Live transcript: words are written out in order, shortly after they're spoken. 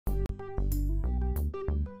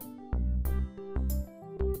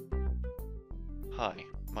Hi,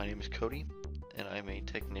 my name is Cody, and I'm a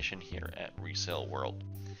technician here at Resale World.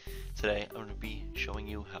 Today I'm going to be showing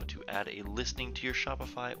you how to add a listing to your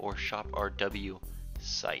Shopify or Shoprw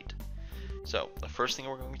site. So the first thing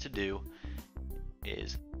we're going to do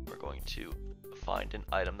is we're going to find an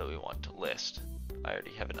item that we want to list. I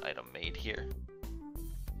already have an item made here,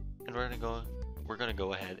 and we're going to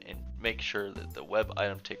go ahead and make sure that the web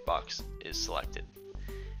item tick box is selected.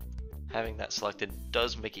 Having that selected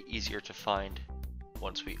does make it easier to find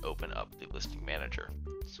once we open up the listing manager.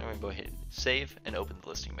 So I'm going to go ahead and save and open the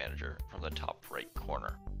listing manager from the top right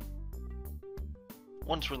corner.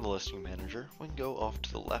 Once we're in the listing manager, we can go off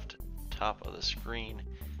to the left top of the screen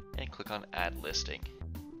and click on add listing.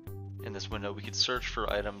 In this window we could search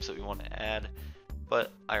for items that we want to add,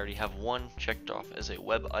 but I already have one checked off as a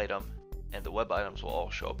web item, and the web items will all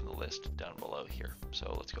show up in the list down below here.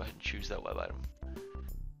 So let's go ahead and choose that web item.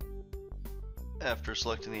 After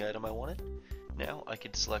selecting the item I wanted, now I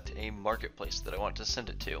can select a marketplace that I want to send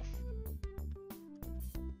it to.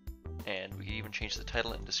 And we can even change the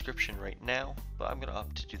title and description right now, but I'm going to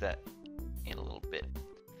opt to do that in a little bit.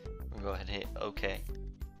 We'll go ahead and hit OK.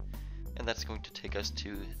 And that's going to take us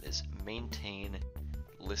to this maintain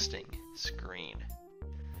listing screen.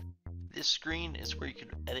 This screen is where you can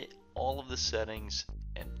edit all of the settings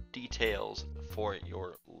and details for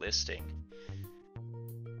your listing.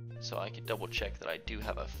 So I can double check that I do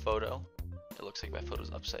have a photo. It looks like my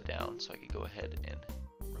photo's upside down, so I can go ahead and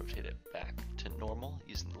rotate it back to normal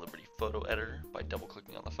using the Liberty Photo Editor by double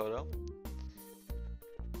clicking on the photo.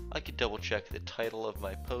 I could double check the title of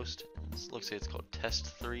my post. This looks like it's called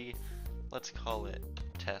Test 3. Let's call it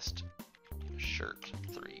Test Shirt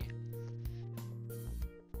 3.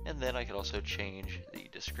 And then I could also change the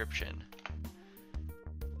description.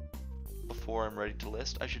 Before I'm ready to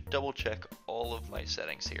list, I should double check all of my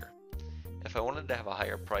settings here. If I wanted to have a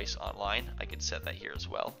higher price online, I could set that here as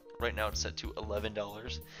well. Right now it's set to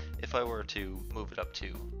 $11. If I were to move it up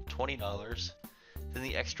to $20, then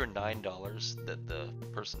the extra $9 that the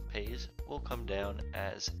person pays will come down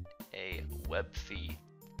as a web fee.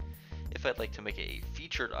 If I'd like to make a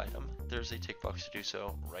featured item, there's a tick box to do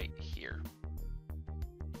so right here.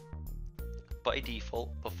 By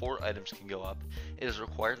default, before items can go up, it is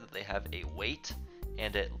required that they have a weight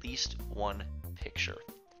and at least one picture.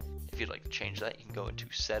 If you'd like to change that, you can go into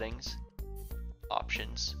Settings,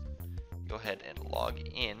 Options, go ahead and log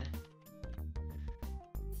in,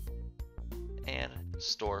 and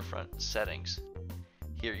Storefront Settings.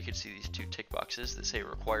 Here you can see these two tick boxes that say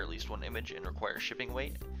require at least one image and require shipping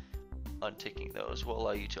weight. Unticking those will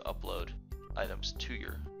allow you to upload items to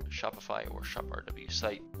your Shopify or Shoprw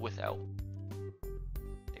site without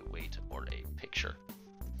a weight or a picture.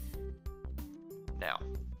 Now,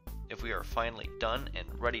 if we are finally done and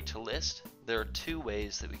ready to list, there are two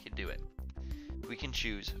ways that we can do it. We can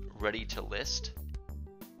choose ready to list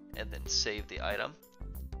and then save the item,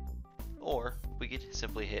 or we could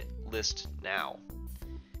simply hit list now.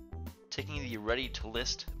 Ticking the ready to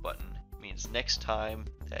list button means next time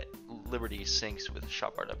that Liberty syncs with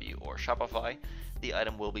Shoprw or Shopify, the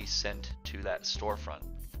item will be sent to that storefront.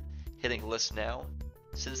 Hitting list now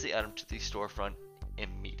sends the item to the storefront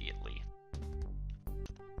immediately.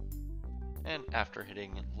 And after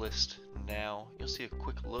hitting list now, you'll see a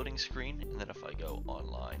quick loading screen, and then if I go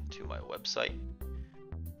online to my website,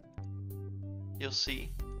 you'll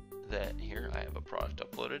see that here I have a product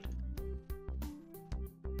uploaded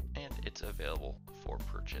and it's available for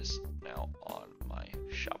purchase now on my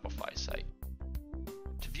Shopify site.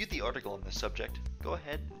 To view the article on this subject, go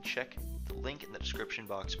ahead and check the link in the description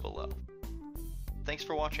box below. Thanks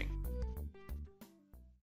for watching.